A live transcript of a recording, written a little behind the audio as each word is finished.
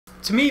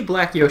To me,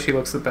 black Yoshi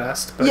looks the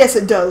best. But... Yes,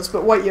 it does,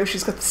 but white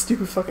Yoshi's got the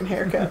stupid fucking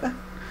haircut.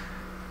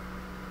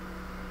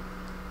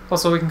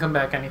 Also, we can come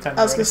back anytime.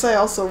 I was gonna say,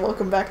 also,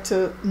 welcome back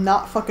to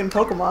not fucking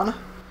Pokemon.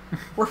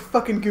 We're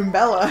fucking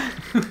Goombella.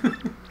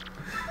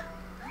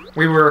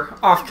 We were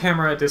off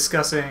camera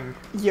discussing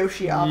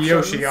Yoshi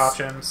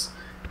options.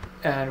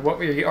 And what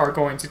we are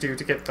going to do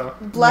to get the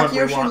Black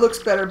Yoshi looks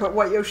better, but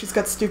white Yoshi's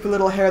got stupid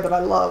little hair that I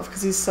love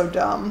because he's so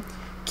dumb.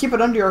 Keep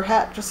it under your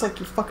hat, just like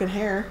your fucking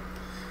hair.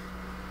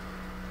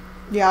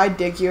 Yeah, I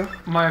dig you.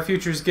 My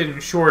future's getting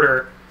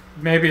shorter.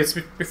 Maybe it's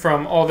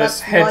from all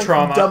this head like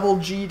trauma. Double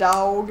G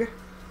dog.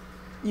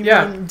 You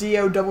mean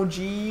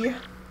D-O-double-G?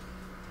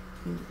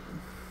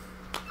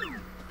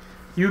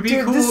 You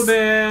be cool,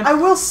 man. I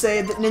will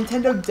say that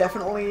Nintendo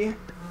definitely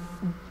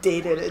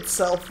dated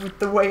itself with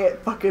the way it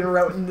fucking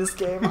wrote in this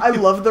game. I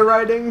love the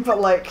writing, but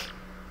like,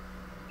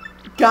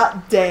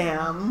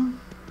 goddamn.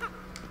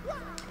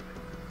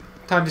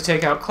 Time to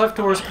take out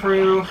Cleftor's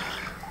crew.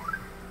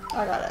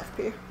 I got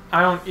FP.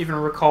 I don't even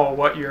recall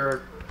what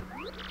your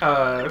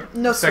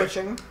no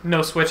switching.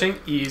 No switching?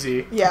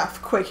 Easy. Yeah,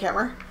 Quake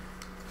Hammer.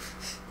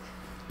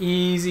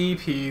 Easy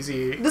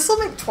peasy. This will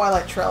make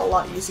Twilight Trail a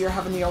lot easier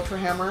having the Ultra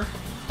Hammer.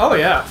 Oh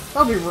yeah.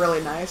 That would be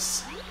really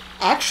nice.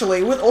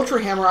 Actually, with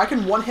Ultra Hammer, I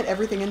can one-hit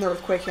everything in there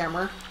with Quake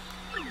Hammer.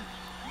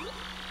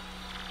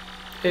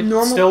 It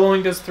still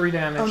only does 3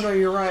 damage. Oh no,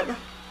 you're right.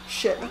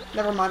 Shit.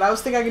 Never mind. I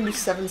was thinking I can do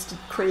 7s to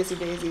Crazy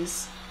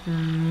Daisies.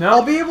 No.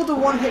 I'll be able to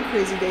one-hit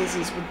Crazy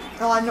Daisies with...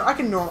 Oh,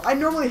 I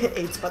normally hit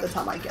 8s by the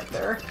time I get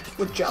there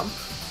with Jump.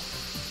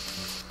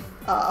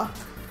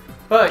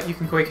 But you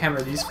can Quake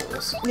Hammer these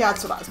fools. Yeah,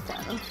 that's what I was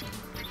planning.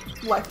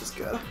 Life is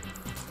good.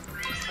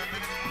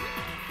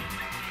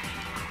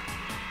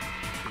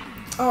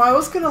 Oh, I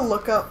was gonna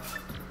look up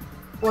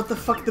what the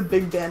fuck the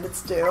big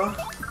bandits do.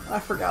 I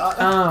forgot.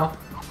 Oh.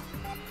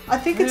 I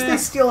think it's they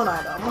steal an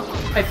item.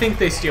 I think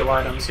they steal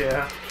items,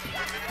 yeah.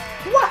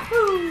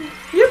 Wahoo!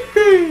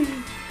 Yippee!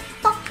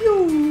 Fuck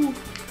you!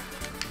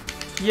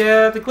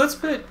 Yeah, the glitz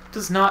bit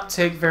does not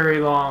take very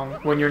long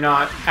when you're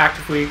not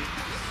actively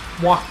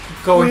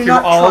going through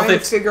all of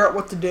it. To figure out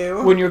what to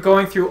do. When you're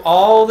going through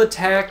all the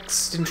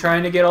text and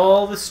trying to get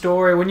all the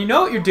story, when you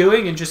know what you're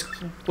doing and just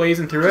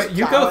blazing through it,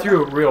 you go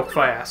through it real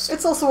fast.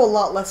 It's also a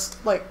lot less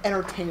like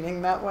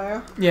entertaining that way.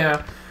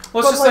 Yeah.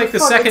 Well, it's just like the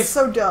second. It's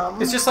so dumb.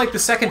 It's just like the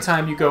second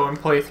time you go and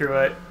play through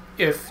it.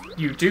 If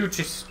you do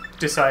just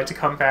decide to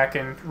come back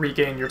and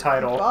regain your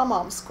title.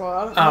 Bomb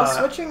Squad. Am I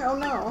switching? Oh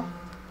no.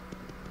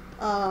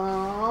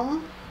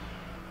 I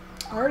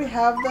already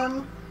have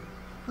them.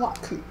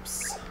 Want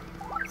Coops.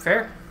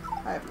 Fair.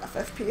 I have enough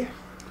FP.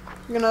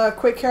 I'm gonna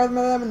Quake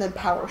Hammer them and then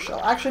Power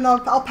Shell. Actually,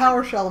 no, I'll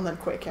Power Shell and then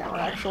Quake Hammer,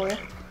 actually.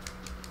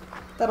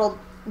 That'll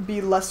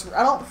be less...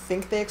 I don't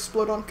think they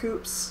explode on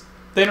Coops.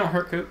 They don't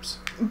hurt Coops.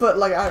 But,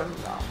 like, I don't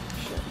know.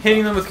 Shit.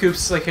 Hitting them with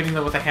Coops is like hitting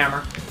them with a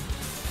hammer.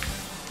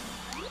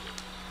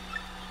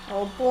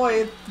 Oh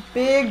boy,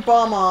 big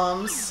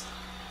bomb-oms.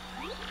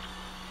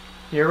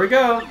 Here we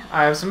go.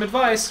 I have some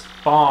advice.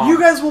 Bomb. You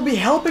guys will be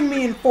helping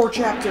me in 4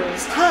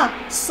 chapters.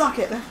 Ha! Suck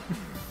it.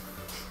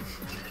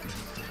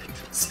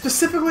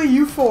 Specifically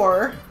you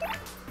 4.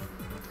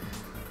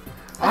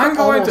 I'm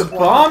going to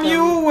bomb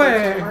you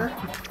away.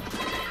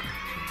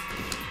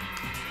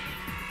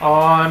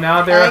 Oh,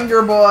 now they're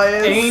anger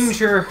boys.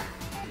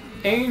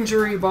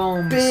 Angery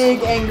bombs.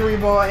 Big angry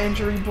boy,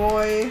 injury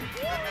boy.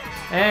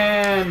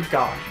 And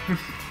gone.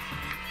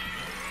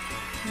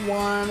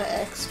 1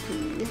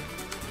 XP.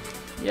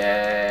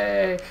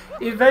 Yay!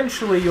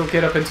 Eventually you'll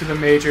get up into the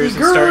majors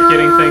and start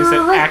getting things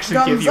that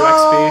actually give you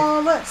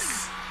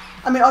XP.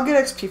 I mean, I'll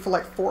get XP for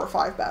like 4 or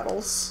 5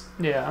 battles.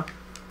 Yeah.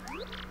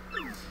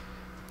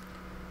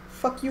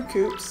 Fuck you,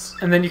 Coops.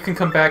 And then you can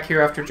come back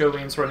here after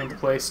Jolene's running the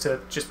place to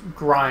just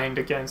grind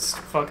against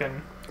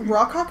fucking...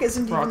 Rockhawk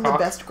isn't even the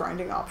best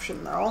grinding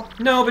option, though.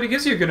 No, but it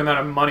gives you a good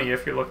amount of money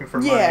if you're looking for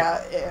money.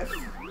 Yeah, if.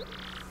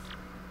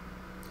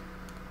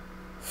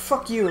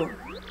 Fuck you.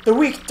 The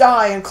weak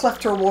die and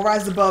Cleftor will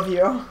rise above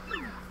you.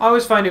 I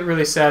always find it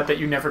really sad that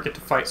you never get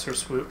to fight Sir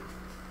Swoop.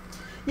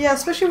 Yeah,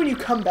 especially when you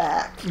come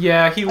back.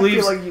 Yeah, he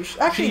leaves... I feel like you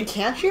actually,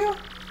 can't you?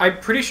 I'm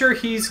pretty sure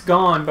he's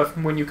gone, but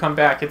when you come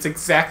back, it's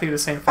exactly the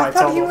same fights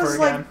all over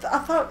again. I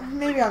thought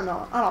maybe I'm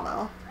not. I don't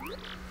know.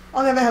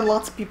 On the other hand,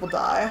 lots of people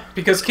die.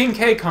 Because King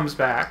K comes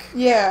back.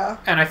 Yeah.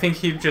 And I think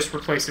he just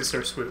replaces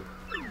Sir Swoop.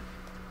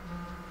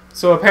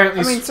 So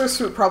apparently... I mean, Sir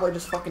Swoop probably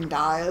just fucking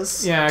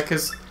dies. Yeah,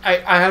 because I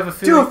have a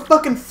feeling... Do a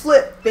fucking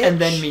flip, bitch! And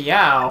then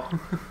meow.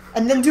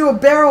 And then do a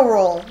barrel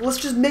roll. Let's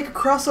just make a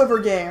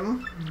crossover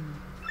game.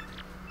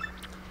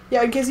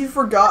 Yeah, in case you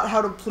forgot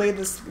how to play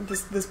this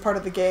part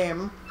of the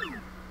game,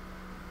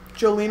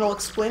 Jolene will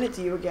explain it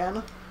to you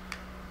again.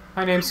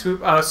 My name's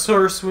Swoop.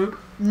 Sir Swoop.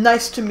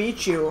 Nice to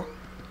meet you.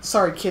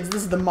 Sorry, kids,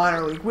 this is the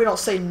minor league. We don't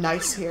say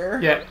nice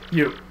here. Yeah,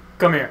 you.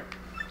 Come here.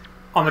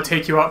 I'm gonna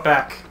take you out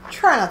back.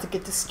 Try not to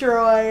get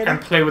destroyed. And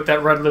play with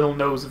that red little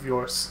nose of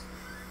yours.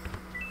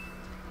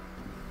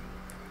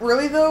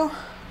 Really, though?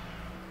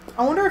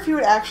 I wonder if you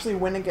would actually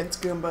win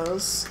against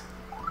Goombas.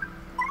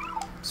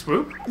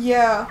 Swoop?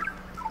 Yeah.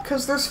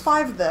 Because there's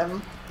 5 of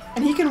them,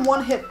 and he can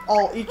one-hit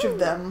each of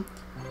them.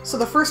 So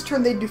the first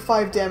turn they'd do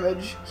 5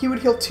 damage, he would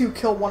heal 2,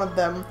 kill one of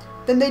them.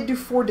 Then they'd do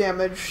 4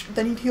 damage,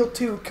 then he'd heal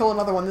 2, kill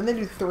another one, then they'd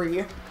do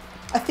 3.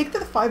 I think that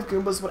the 5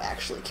 Goombas would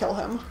actually kill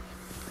him.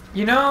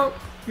 You know,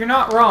 you're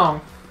not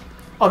wrong.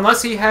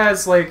 Unless he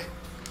has, like...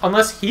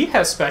 Unless he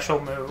has special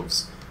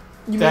moves.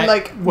 You mean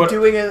like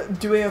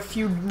doing a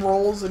few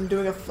rolls and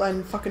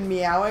and fucking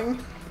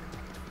meowing?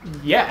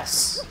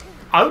 Yes.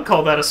 I would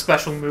call that a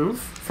special move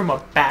from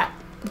a bat.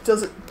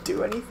 Does it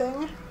do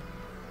anything?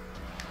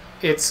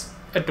 It's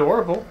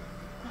adorable.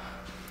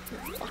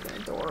 It's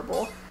fucking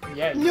adorable.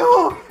 Yeah.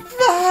 No!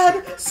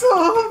 Bad!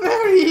 So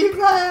very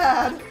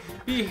bad!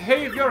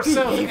 Behave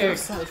yourself, Behave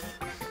yourself,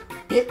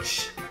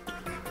 bitch.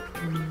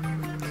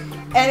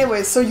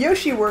 Anyway, so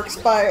Yoshi works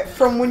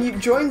from when you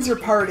joins your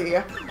party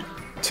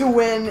to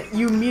when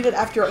you meet it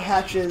after it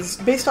hatches,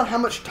 based on how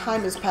much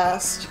time has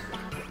passed,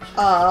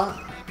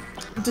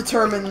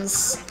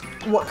 determines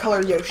what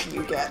color Yoshi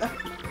you get.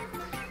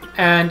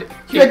 And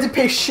you had to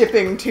pay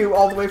shipping too,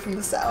 all the way from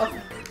the south.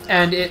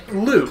 And it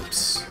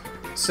loops.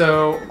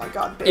 So oh my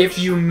God, bitch. If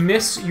you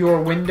miss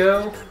your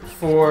window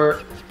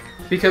for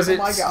because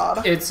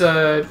it's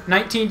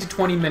 19 to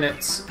 20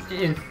 minutes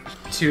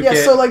to get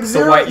so like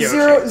the white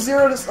Yoshi.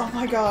 zero to oh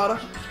my God.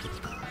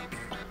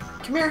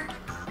 Come here,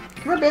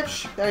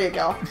 bitch. There you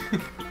go.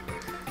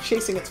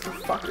 Chasing its for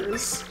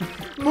fuckers.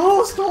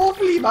 Most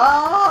awfully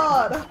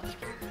bad.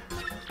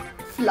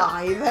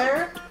 Fly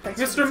there.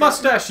 Thanks Mr.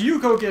 Mustache, you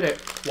go get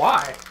it.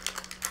 Why?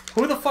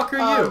 Who the fuck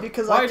are you?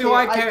 Because why do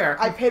I care?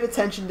 I paid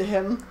attention to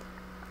him.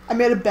 I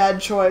made a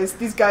bad choice.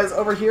 These guys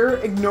over here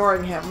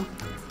ignoring him.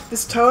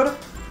 This Toad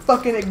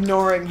fucking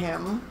ignoring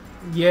him.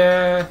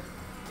 Yeah.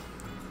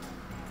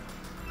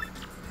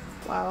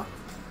 Wow.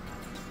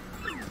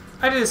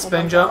 I did a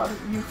spin jump.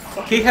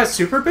 He has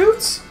super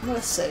boots? I'm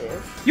gonna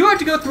save. You have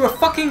to go through a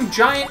fucking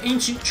giant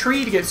ancient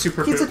tree to get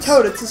super boots. He's a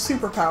Toad, it's a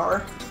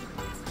superpower.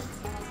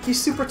 He's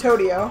Super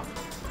Toadio.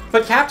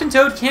 But Captain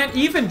Toad can't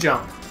even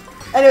jump.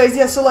 Anyways,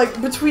 yeah, so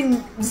like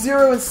between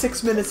 0 and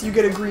 6 minutes you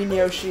get a green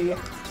Yoshi.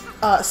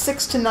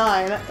 6 to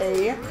 9,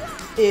 A,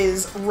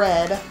 is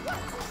red.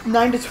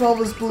 9 to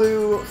 12 is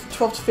blue,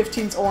 12 to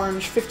 15 is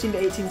orange, 15 to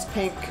 18 is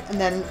pink, and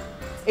then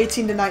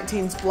 18 to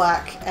 19 is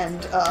black,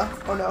 and,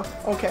 oh no,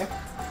 okay.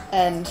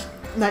 And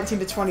 19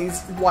 to 20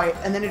 is white,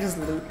 and then it just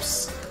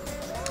loops.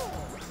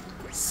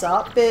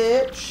 Sup,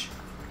 bitch?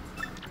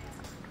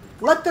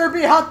 Let there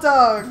be hot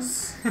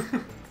dogs!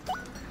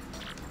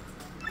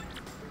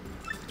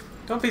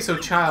 Don't be so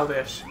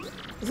childish.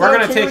 We're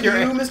gonna take your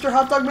egg, Mr.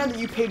 Hot Dog Man, that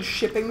you paid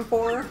shipping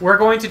for. We're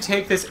going to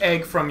take this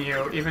egg from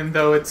you, even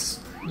though it's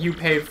you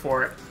paid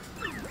for it.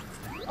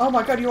 Oh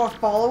my God, you want to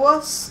follow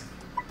us?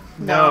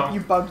 No, you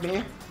bug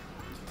me.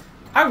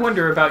 I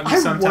wonder about you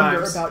sometimes. I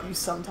wonder about you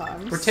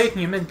sometimes. We're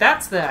taking him in.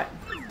 That's that.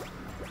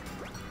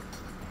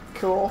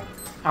 Cool.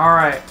 All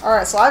right. All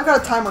right. So I've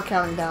got a timer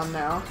counting down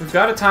now. We've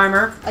got a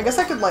timer. I guess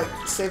I could like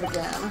save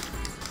again.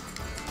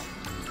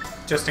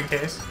 Just in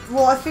case.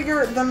 Well, I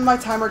figure then my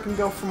timer can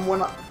go from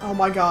when oh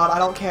my God, I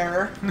don't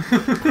care.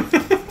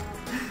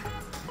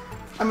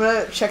 I'm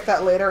gonna check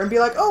that later and be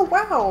like, oh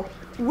wow,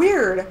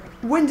 weird.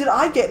 When did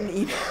I get an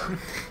email?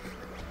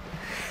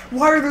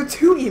 Why are there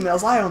 2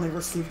 emails? I only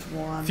received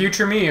 1.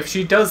 Future me, if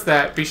she does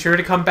that, be sure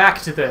to come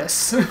back to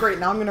this. Great,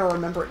 now I'm gonna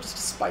remember it just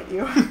to spite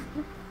you.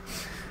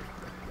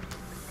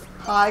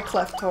 Hi,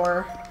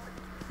 Cleftor.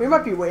 We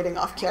might be waiting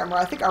off camera.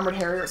 I think Armored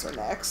Harriers are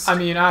next. I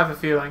mean, I have a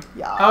feeling.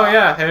 Yeah. Oh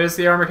yeah, there's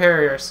the Armored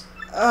Harriers.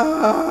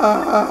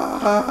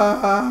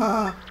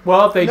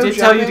 Well, they did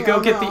tell you to go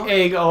get the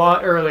egg a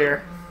lot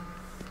earlier.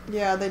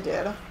 Yeah, they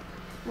did.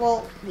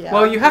 Well, yeah.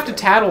 Well, you have to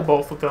tattle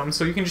both of them,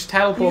 so you can just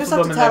tattle both of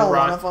them and then run.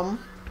 One of them.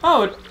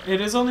 Oh,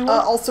 it is only one?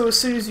 Also, as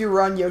soon as you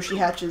run, Yoshi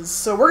hatches.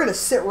 So we're gonna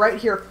sit right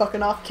here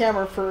fucking off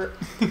camera for,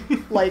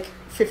 like,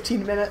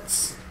 15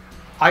 minutes.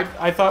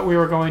 I thought we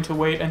were going to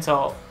wait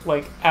until,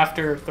 like,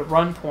 after the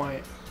run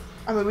point.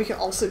 I mean, we can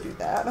also do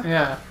that.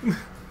 Yeah.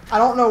 I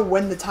don't know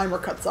when the timer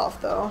cuts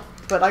off, though.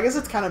 But I guess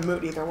it's kind of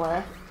moot either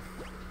way.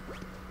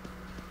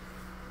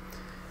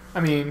 I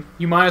mean,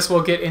 you might as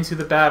well get into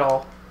the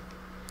battle.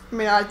 I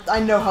mean, I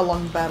know how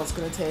long the battle's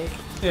gonna take.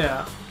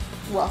 Yeah.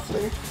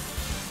 Roughly.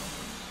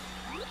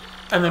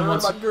 And then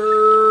once...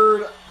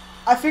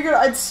 I figured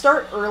I'd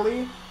start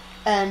early,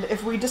 and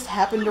if we just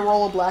happen to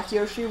roll a black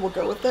Yoshi, we'll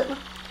go with it.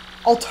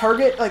 I'll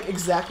target, like,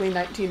 exactly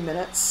 19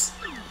 minutes,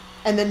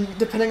 and then,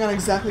 depending on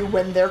exactly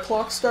when their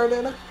clock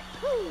started,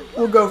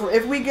 we'll go for it.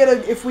 If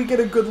we get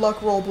a good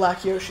luck roll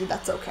black Yoshi,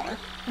 that's okay.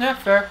 Yeah,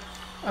 fair.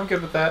 I'm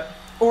good with that.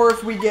 Or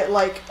if we get,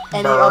 like,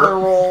 any other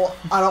roll,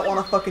 I don't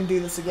want to fucking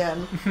do this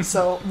again,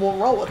 so we'll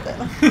roll with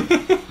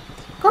it.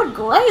 Good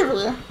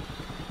gravy!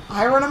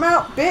 Iron them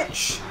out,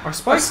 bitch! Are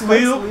spikes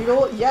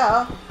legal?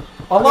 Yeah.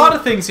 A lot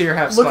of things here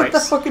have spikes. Look at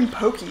the fucking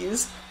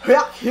pokies.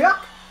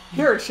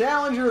 Here,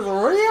 Challenger's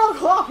real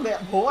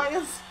confident,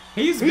 boys.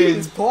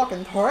 He's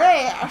talking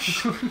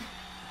trash.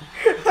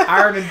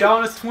 Iron and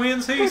Adonis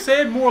twins, he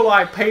said, more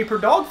like paper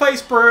dog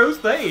face bros.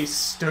 They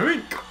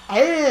stink.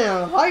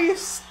 Damn, they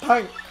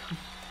stink.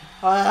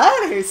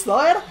 Hey,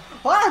 Slide.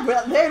 I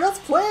bet they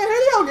just play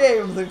video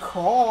games and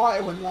cry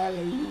when they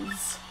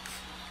lose.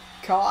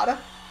 God.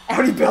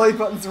 Outie belly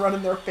buttons run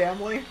in their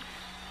family.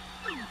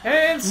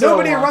 And so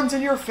Nobody runs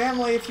in your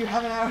family if you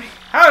have an outie.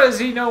 How does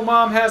he know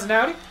Mom has an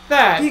outie?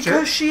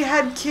 Because she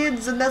had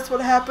kids, and that's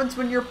what happens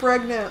when you're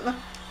pregnant.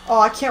 Oh,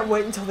 I can't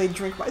wait until they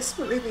drink my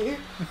smoothie.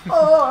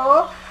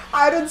 Oh,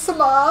 I did some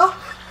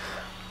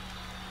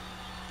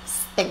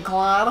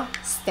Stinkwad.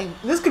 Stink.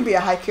 This could be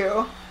a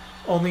haiku.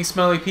 Only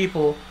smelly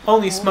people.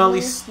 Only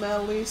smelly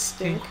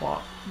stink.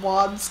 Stinkwad.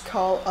 Wads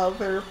call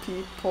other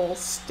people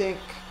stink.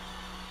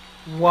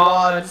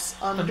 Wads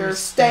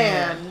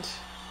understand.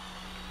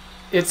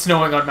 It's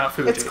snowing on Mount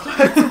Fuji.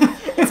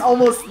 It's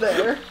almost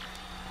there.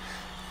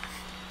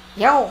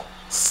 Yo,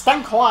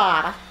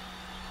 Stinkwad.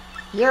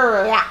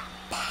 You're a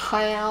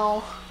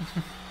pal.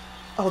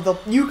 Oh,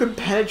 you can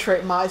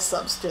penetrate my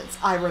substance,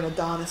 Iron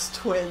Adonis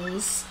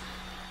twins.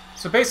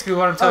 So basically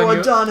what I'm telling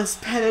you... Adonis,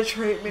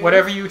 penetrate me.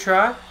 Whatever you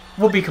try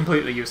will be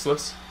completely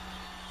useless.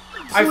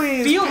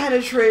 Please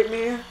penetrate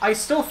me. I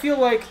still feel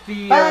like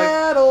the...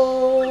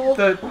 Battle!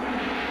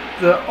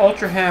 The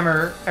Ultra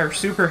Hammer, or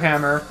Super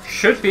Hammer,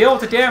 should be able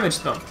to damage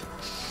them.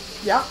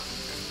 Yeah.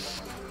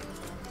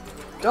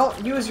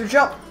 Don't use your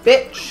jump,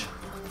 bitch.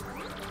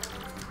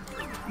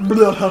 I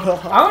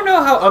don't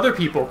know how other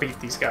people beat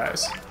these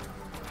guys.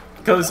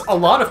 Because a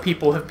lot of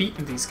people have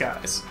beaten these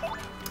guys.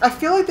 I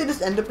feel like they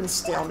just end up in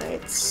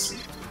stalemates.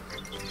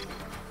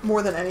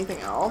 More than anything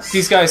else.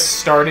 These guys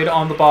started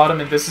on the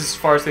bottom, and this is as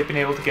far as they've been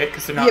able to get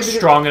because they're not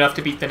strong enough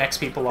to beat the next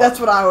people up. That's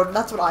what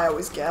I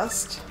always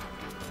guessed.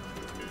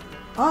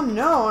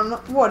 Unknown?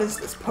 What is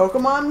this,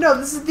 Pokemon? No,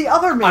 this is the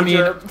other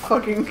major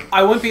fucking...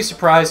 I wouldn't be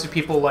surprised if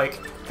people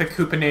like the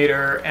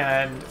Koopinator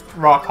and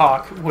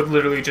Rockhawk would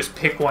literally just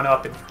pick one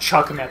up and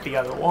chuck him at the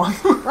other one.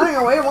 Running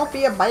away won't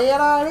be a bad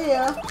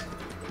idea.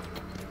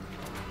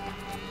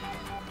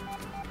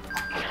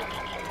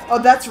 Oh,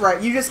 that's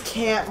right. You just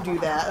can't do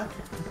that.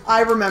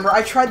 I remember.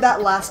 I tried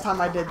that last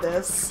time I did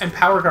this. And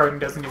Power Garden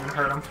doesn't even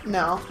hurt him.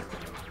 No.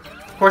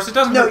 Of course, it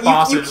doesn't hurt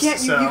bosses,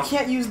 you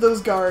can't use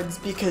those guards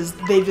because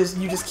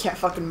you just can't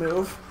fucking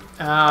move.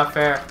 Ah,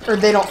 fair. Or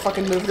they don't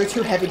fucking move. They're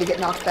too heavy to get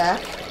knocked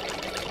back.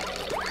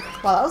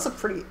 Wow, that was a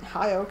pretty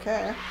high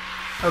okay.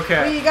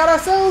 Okay. We got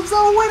ourselves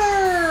a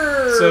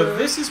winner! So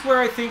this is where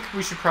I think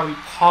we should probably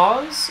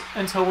pause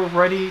until we're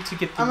ready to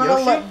get the Yoshi. I'm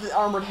gonna let the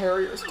Armored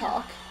Harriers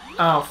talk.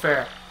 Oh,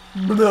 fair.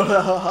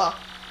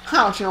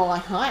 How'd you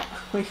like that?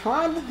 We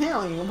tried to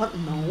tell you, but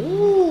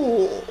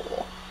no.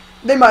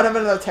 They might have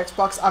another text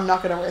box. I'm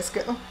not going to risk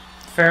it.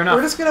 Fair enough.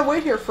 We're just going to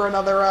wait here for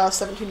another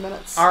 17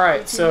 minutes.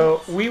 Alright,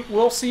 so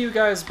we'll see you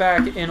guys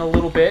back in a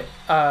little bit.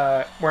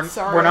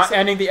 We're not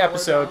ending the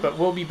episode, but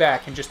we'll be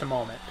back in just a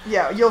moment.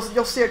 Yeah, you'll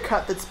see a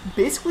cut that's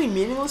basically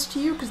meaningless to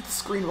you because the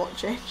screen won't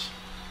change.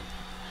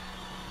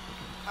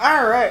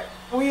 Alright,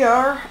 we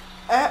are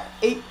at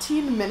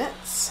 18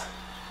 minutes.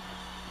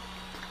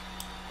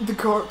 The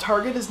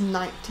target is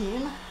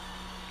 19.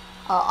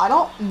 I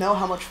don't know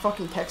how much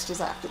fucking text is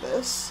after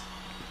this.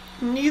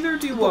 Neither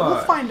do but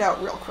we'll find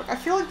out real quick. I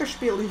feel like there should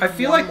be at least I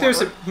feel like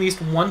there's at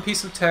least one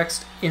piece of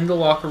text in the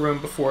locker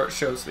room before it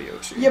shows the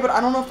Yoshi. Yeah, but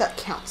I don't know if that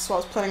counts, so I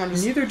was planning on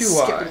just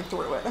skipping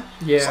through it.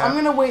 Yeah. So I'm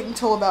going to wait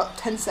until about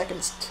 10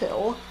 seconds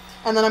till,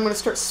 and then I'm going to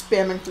start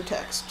spamming through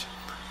text.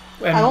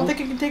 And I don't think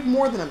it can take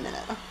more than a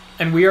minute.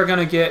 And we are going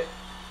to get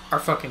our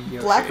fucking Yoshi.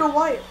 Black or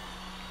white?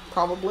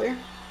 Probably.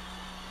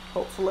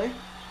 Hopefully.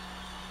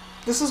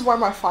 This is why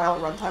my file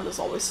runtime is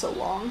always so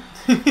long.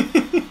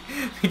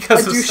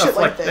 Because I do shit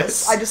like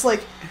this. It's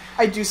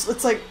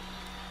like,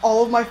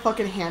 all of my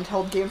fucking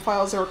handheld game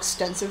files are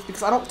extensive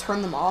because I don't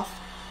turn them off.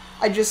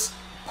 I just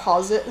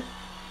pause it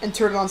and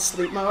turn it on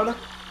sleep mode.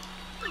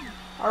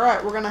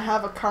 Alright, we're gonna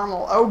have a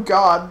caramel. Oh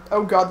god,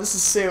 this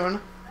is soon.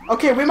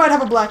 Okay, we might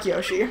have a black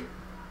Yoshi.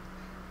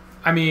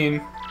 I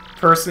mean,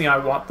 personally I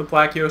want the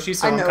black Yoshi,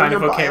 so I'm kind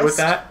of okay with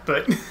that,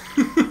 but...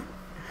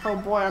 Oh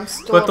boy, I'm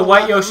still. But the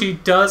white Yoshi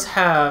does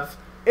have.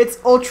 It's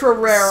ultra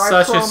rare.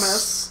 I promise.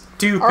 Such a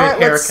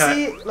stupid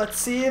haircut. Let's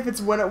see if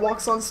it's when it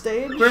walks on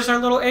stage. Where's our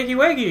little eggy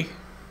waggy?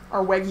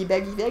 Our waggy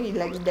beggy beggy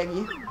leggy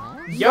deggy.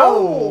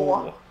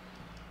 Yo!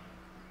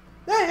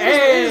 It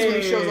is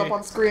when he shows up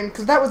on screen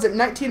because that was at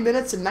 19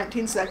 minutes and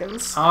 19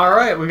 seconds. All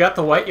right, we got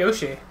the white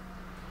Yoshi.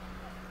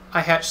 I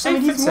hatched safe. I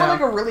mean, he's more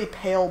like a really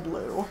pale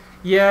blue.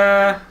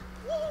 Yeah.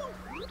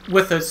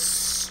 With a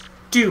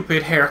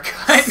stupid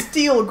haircut.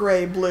 Steel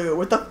gray blue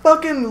with a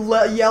fucking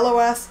yellow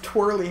ass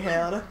twirly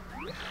head.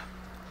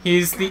 He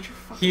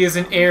is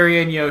an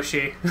Aryan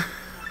Yoshi.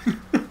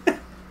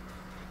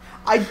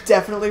 I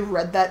definitely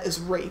read that as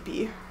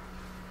rapey.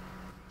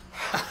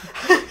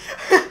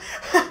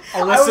 I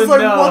was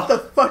like, what the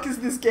fuck is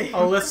this game?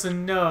 Alyssa,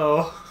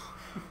 no.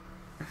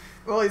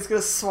 Well, he's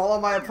gonna swallow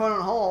my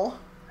opponent whole.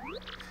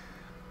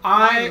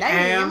 I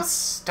am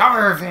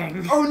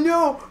starving. Oh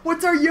no!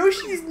 What's our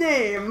Yoshi's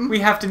name?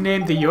 We have to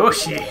name the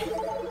Yoshi.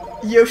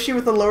 Yoshi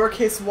with a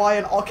lowercase y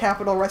and all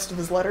capital rest of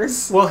his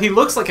letters. Well, he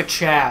looks like a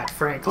Chad,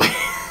 frankly.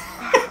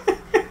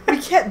 We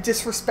can't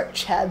disrespect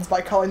Chads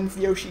by calling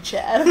Yoshi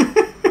Chad.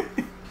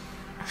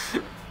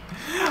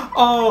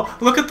 Oh,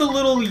 look at the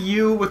little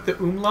U with the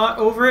umlaut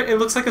over it. It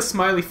looks like a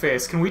smiley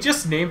face. Can we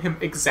just name him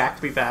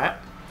exactly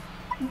that?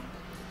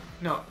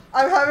 No.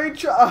 I'm having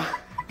trouble.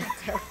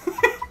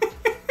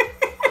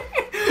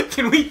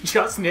 Can we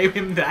just name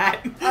him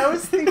that? I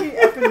was thinking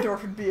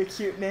Eppendorf would be a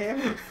cute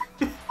name.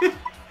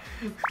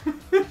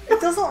 It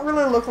doesn't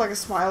really look like a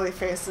smiley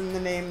face in the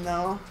name,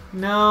 though.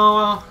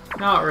 No,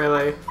 not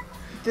really.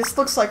 This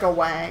looks like a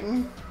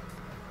Wang.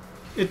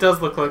 It does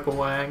look like a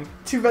Wang.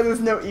 Too bad there's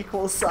no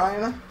equals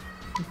sign.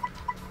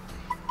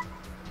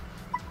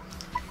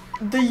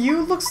 The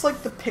U looks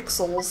like the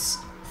pixels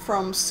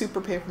from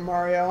Super Paper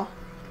Mario.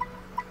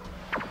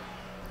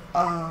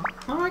 Oh,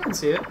 I can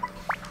see it.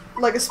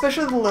 Like,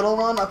 especially the little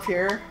one up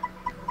here.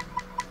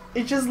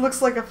 It just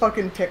looks like a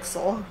fucking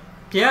pixel.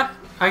 Yeah,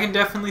 I can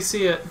definitely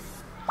see it.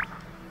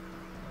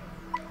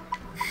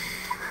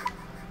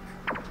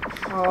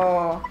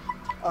 Oh.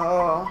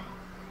 Oh.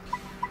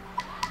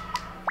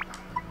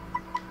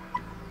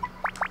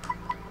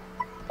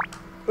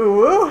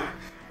 Ooh.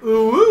 Ooh.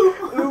 Ooh.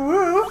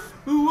 Ooh.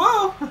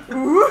 Ooh.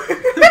 Ooh.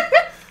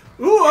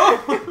 Ooh.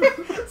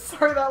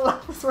 Sorry, that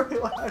laugh was really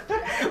loud.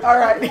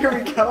 Alright, here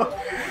we go.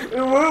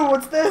 Ooh,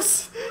 what's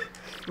this?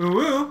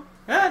 Ooh.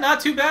 Eh, not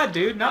too bad,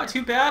 dude. Not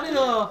too bad at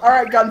all.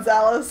 Alright,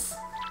 Gonzalez.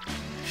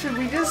 Should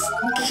we just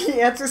get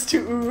answers to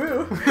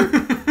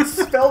ooh?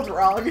 Spelled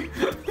wrong.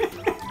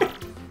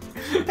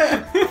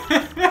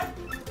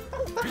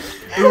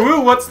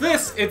 Ooh, what's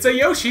this? It's a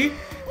Yoshi.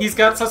 He's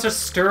got such a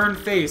stern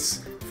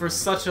face for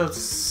such a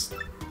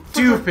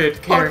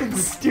stupid character. Fucking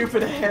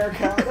stupid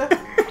haircut.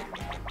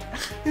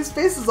 His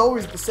face is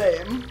always the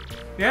same.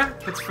 Yeah,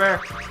 it's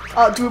fair.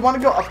 Do we want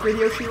to go upgrade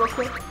Yoshi real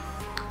quick?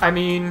 I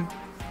mean,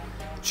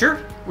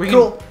 sure. We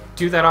Cool. can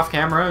do that off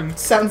camera and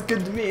Sounds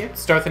good to me.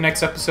 start the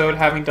next episode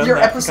having done Your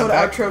that. episode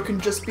outro can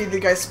just be the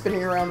guy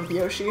spinning around with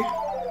Yoshi.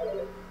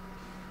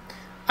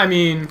 I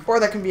mean, Or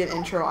that can be an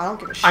intro. I don't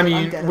give a shit. I I'm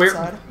mean, dead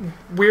inside.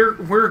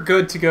 we're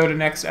good to go to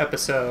next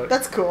episode.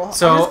 That's cool.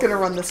 So, I'm just gonna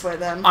run this way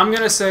then. I'm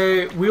gonna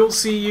say we'll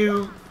see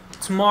you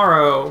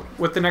tomorrow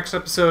with the next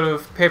episode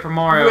of Paper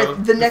Mario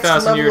With the next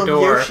 1000 Year level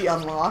of Door, Yoshi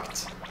unlocked.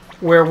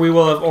 where we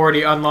will have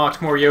already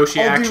unlocked more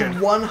Yoshi I'll action. do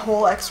one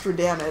whole extra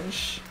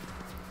damage.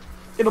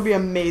 It'll be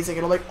amazing.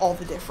 It'll make all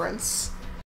the difference.